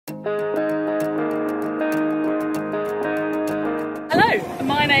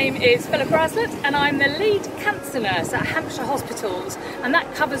is Philip Braslett and I'm the lead cancer nurse at Hampshire hospitals, and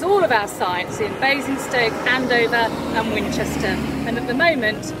that covers all of our sites in Basingstoke, Andover and Winchester, and at the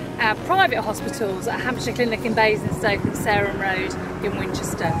moment our private hospitals at Hampshire Clinic in Basingstoke and Sarum Road in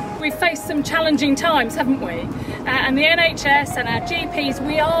Winchester. We've faced some challenging times, haven't we? And the NHS and our GPs,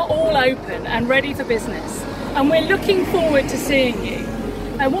 we are all open and ready for business, and we're looking forward to seeing you.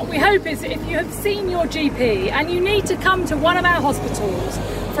 And what we hope is that if you have seen your GP and you need to come to one of our hospitals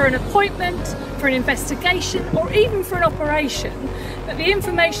for an appointment, for an investigation or even for an operation, that the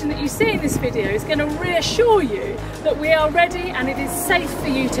information that you see in this video is going to reassure you that we are ready and it is safe for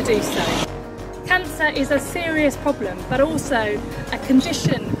you to do so. Cancer is a serious problem, but also a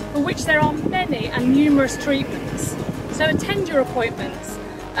condition for which there are many and numerous treatments. So attend your appointments,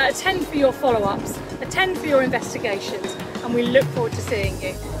 attend for your follow-ups, attend for your investigations, and we look forward to seeing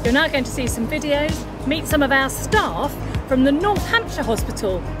you. You're now going to see some videos, meet some of our staff from the North Hampshire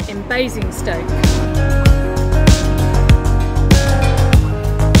Hospital in Basingstoke.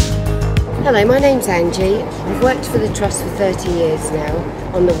 Hello, my name's Angie. I've worked for the Trust for 30 years now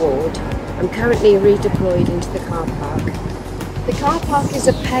on the ward. I'm currently redeployed into the car park. The car park is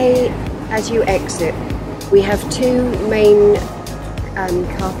a pay as you exit. We have two main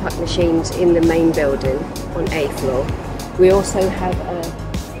car park machines in the main building on A floor. We also have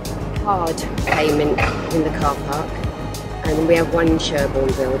a card payment in the car park, and we have one in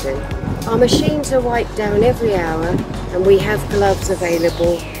Sherborne building. Our machines are wiped down every hour, and we have gloves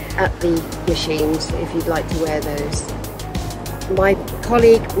available at the machines if you'd like to wear those. My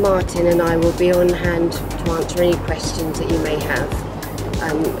colleague Martin and I will be on hand to answer any questions that you may have.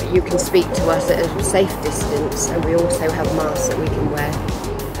 You can speak to us at a safe distance, and we also have masks that we can wear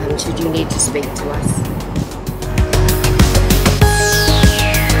should you need to speak to us.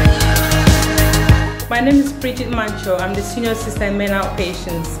 My name is Bridget Mancho. I'm the Senior Assistant Men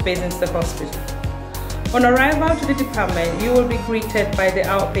Outpatients Basingstoke Hospital. On arrival to the department, you will be greeted by the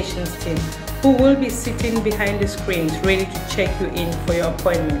outpatients team, who will be sitting behind the screens ready to check you in for your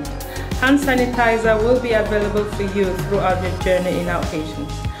appointment. Hand sanitizer will be available for you throughout your journey in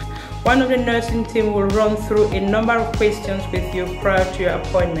outpatients. One of the nursing team will run through a number of questions with you prior to your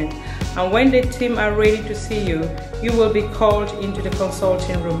appointment, and when the team are ready to see you, you will be called into the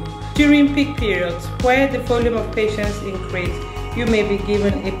consulting room. During peak periods, where the volume of patients increase, you may be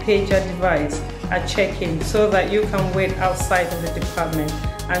given a pager device at check-in so that you can wait outside of the department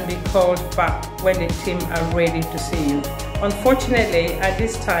and be called back when the team are ready to see you. Unfortunately, at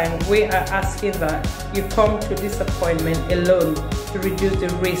this time, we are asking that you come to this appointment alone to reduce the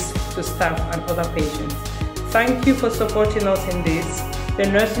risk to staff and other patients. Thank you for supporting us in this. The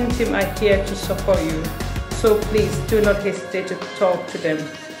nursing team are here to support you, so please do not hesitate to talk to them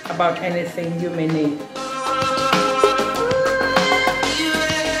about anything you may need.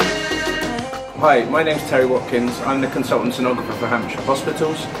 Hi, my name's Terry Watkins. I'm the consultant sonographer for Hampshire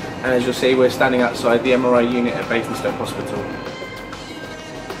Hospitals, and as you'll see, we're standing outside the MRI unit at Basingstoke Hospital.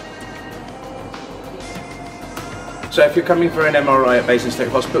 So if you're coming for an MRI at Basingstoke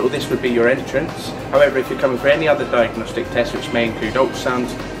Hospital, this would be your entrance. However, if you're coming for any other diagnostic tests, which may include ultrasound,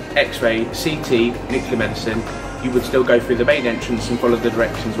 X-ray, CT, nuclear medicine, you would still go through the main entrance and follow the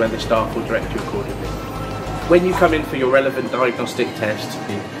directions where the staff will direct you accordingly. When you come in for your relevant diagnostic test,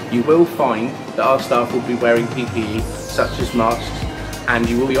 you will find that our staff will be wearing PPE such as masks, and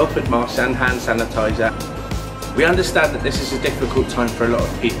you will be offered masks and hand sanitizer. We understand that this is a difficult time for a lot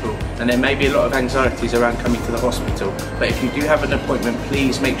of people, and there may be a lot of anxieties around coming to the hospital, but if you do have an appointment,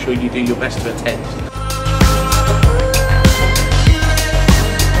 please make sure you do your best to attend.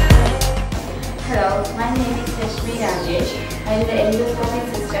 Hello, my name is Rajesh. I am the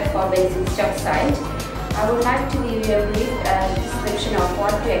endoscopy sister for Basingstoke site. I would like to give you a brief description of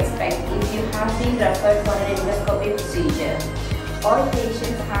what to expect if you have been referred for an endoscopy procedure. All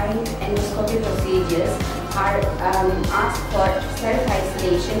patients having endoscopy procedures are asked for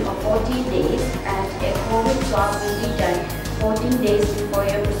self-isolation of 14 days, and a COVID swab will be done 14 days before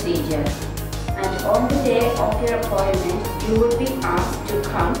your procedure. And on the day of your appointment, you would be asked to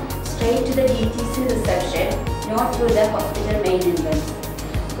come straight to the DTC reception, not through the hospital main entrance.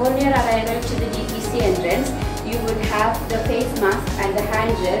 On your arrival to the DTC entrance, you would have the face mask and the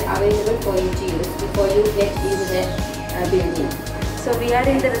hand gel available for you to use before you get into the building. So we are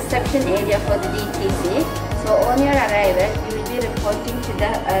in the reception area for the DTC. So on your arrival, you will be reporting to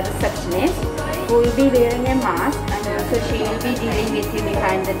the receptionist, who will be wearing a mask, and also she will be dealing with you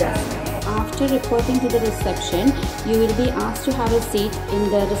behind the desk. After reporting to the reception, you will be asked to have a seat in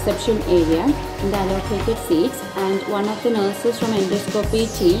the reception area in the allocated seats, and one of the nurses from endoscopy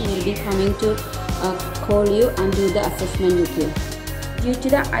team will be coming to call you and do the assessment with you. Due to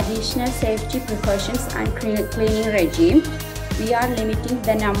the additional safety precautions and cleaning regime, we are limiting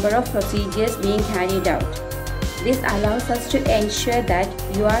the number of procedures being carried out. This allows us to ensure that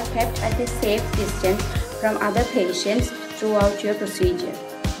you are kept at a safe distance from other patients throughout your procedure.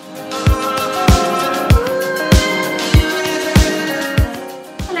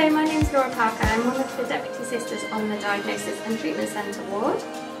 Hello, my name is Laura Parker. I'm one of the Deputy Sisters on the Diagnosis and Treatment Centre ward,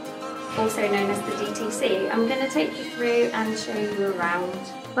 also known as the DTC. I'm going to take you through and show you around.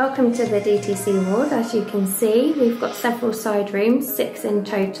 Welcome to the DTC ward. As you can see, we've got several side rooms, 6 in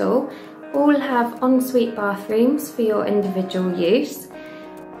total. All have ensuite bathrooms for your individual use.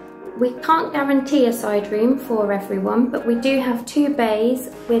 We can't guarantee a side room for everyone, but we do have 2 bays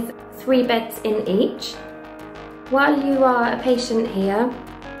with 3 beds in each. While you are a patient here,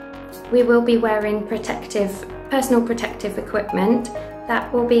 we will be wearing personal protective equipment.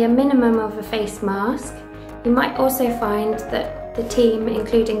 That will be a minimum of a face mask. You might also find that the team,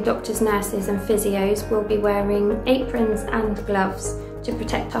 including doctors, nurses and physios, will be wearing aprons and gloves to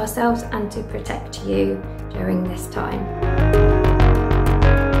protect ourselves and to protect you during this time.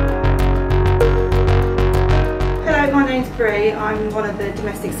 Hello, my name's Bree. I'm one of the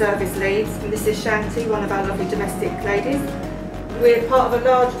domestic service leads, and this is Shanti, one of our lovely domestic ladies. We're part of a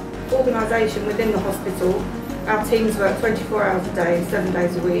large organisation within the hospital. Our teams work 24 hours a day, 7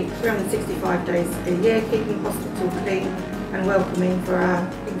 days a week, 365 days a year, keeping the hospital clean and welcoming for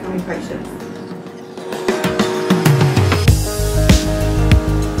our incoming patients.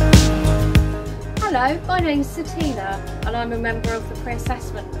 Hello, my name's Satina and I'm a member of the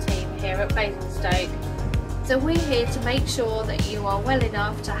pre-assessment team here at Basingstoke. So we're here to make sure that you are well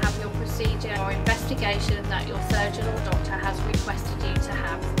enough to have your procedure or investigation that your surgeon or doctor has requested you to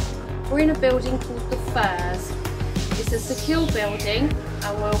have. We're in a building called the Firs. It's a secure building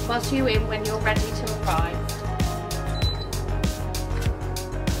and we'll buzz you in when you're ready to arrive.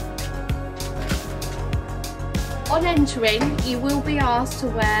 On entering, you will be asked to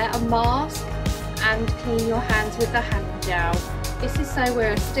wear a mask and clean your hands with the hand gel. This is so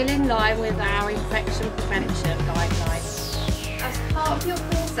we're still in line with our infection prevention guidelines. As part of your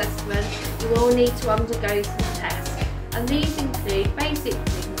pre-assessment, you will need to undergo some tests, and these include basic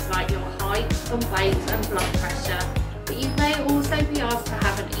things like your height and weight and blood pressure, but you may also be asked to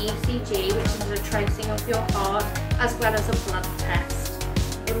have an ECG, which is a tracing of your heart, as well as a blood test.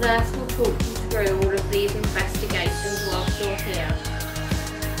 The nurse will talk you through all of these investigations whilst you're here.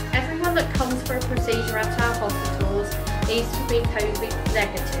 Everyone that comes for a procedure at our hospitals needs to be COVID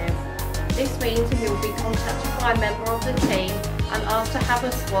negative. This means you will be contacted by a member of the team and asked to have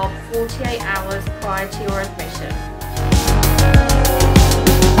a swab 48 hours prior to your admission.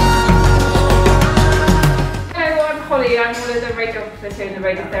 Hello, I'm Holly. I'm one of the radiographers here in the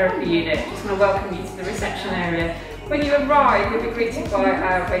radiotherapy unit. Just want to welcome you to the reception area. When you arrive, you'll be greeted by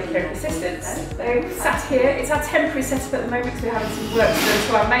our radiotherapy assistants. They're sat here. It's our temporary setup at the moment because we're having some work to do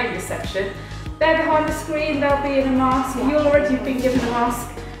to our main reception. They're behind the screen, they'll be in a mask. You'll already have been given a mask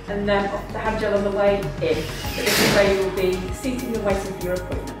and the hand gel on the way in. But this is where you will be seated and waiting for your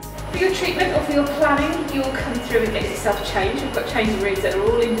appointment. For your treatment or for your planning, you will come through and get yourself changed. We've got changing rooms that are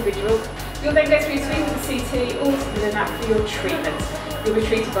all individual. You'll then go through your sweep with the CT, all together and out for your treatment. You'll be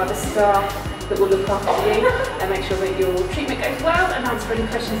treated by the staff that will look after you and make sure that your treatment goes well and answer any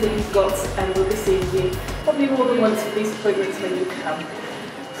questions that you've got, and we'll be seeing you probably more than once for these appointments when you come.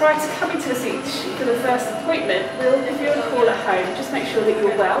 Prior to coming to the seat for the first appointment, we'll give you a call at home. Just make sure that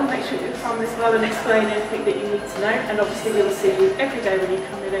you're well, make sure your family's well and explain anything that you need to know, and obviously we'll see you every day when you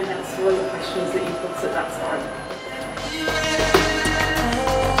come in and answer all the questions that you've got at that time.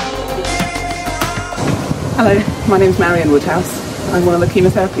 Hello, my name's Marion Woodhouse. I'm one of the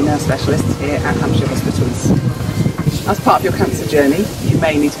chemotherapy nurse specialists here at Hampshire hospitals. As part of your cancer journey, you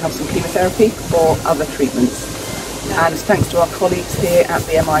may need to have some chemotherapy or other treatments. And thanks to our colleagues here at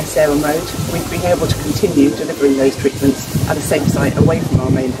BMI Salem Road, we've been able to continue delivering those treatments at a safe site away from our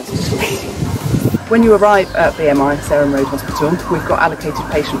main hospital. When you arrive at BMI Salem Road Hospital, we've got allocated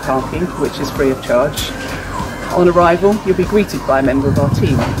patient parking, which is free of charge. On arrival, you'll be greeted by a member of our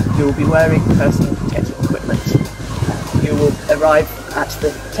team who will be wearing personal protective equipment. You will arrive at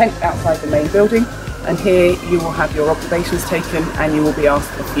the tent outside the main building, and here you will have your observations taken and you will be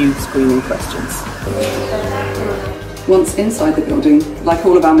asked a few screening questions. Once inside the building, like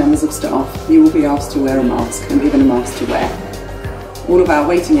all of our members of staff, you will be asked to wear a mask and given a mask to wear. All of our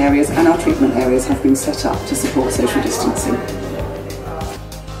waiting areas and our treatment areas have been set up to support social distancing.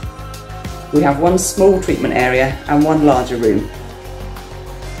 We have one small treatment area and one larger room.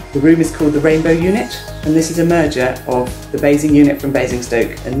 The room is called the Rainbow Unit, and this is a merger of the Basing unit from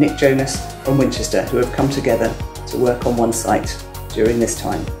Basingstoke and Nick Jonas from Winchester, who have come together to work on one site. during this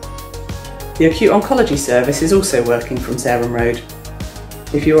time. The acute oncology service is also working from Sarum Road.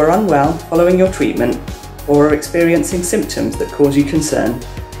 If you are unwell following your treatment or are experiencing symptoms that cause you concern,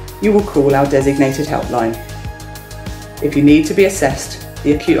 you will call our designated helpline. If you need to be assessed,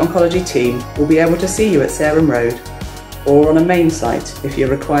 the acute oncology team will be able to see you at Sarum Road or on a main site if you're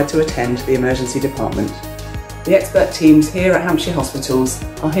required to attend the emergency department. The expert teams here at Hampshire Hospitals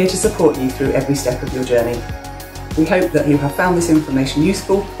are here to support you through every step of your journey. We hope that you have found this information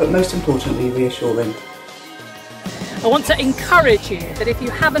useful, but most importantly reassuring. I want to encourage you that if you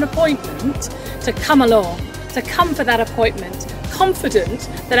have an appointment, to come along, to come for that appointment, confident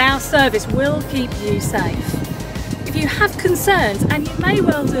that our service will keep you safe. If you have concerns, and you may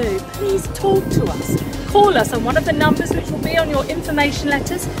well do, please talk to us. Call us on one of the numbers which will be on your information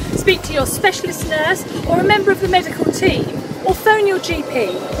letters, speak to your specialist nurse or a member of the medical team, or phone your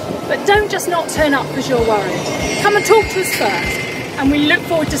GP. But don't just not turn up because you're worried. Come and talk to us first, and we look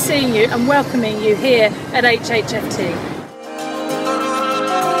forward to seeing you and welcoming you here at HHFT.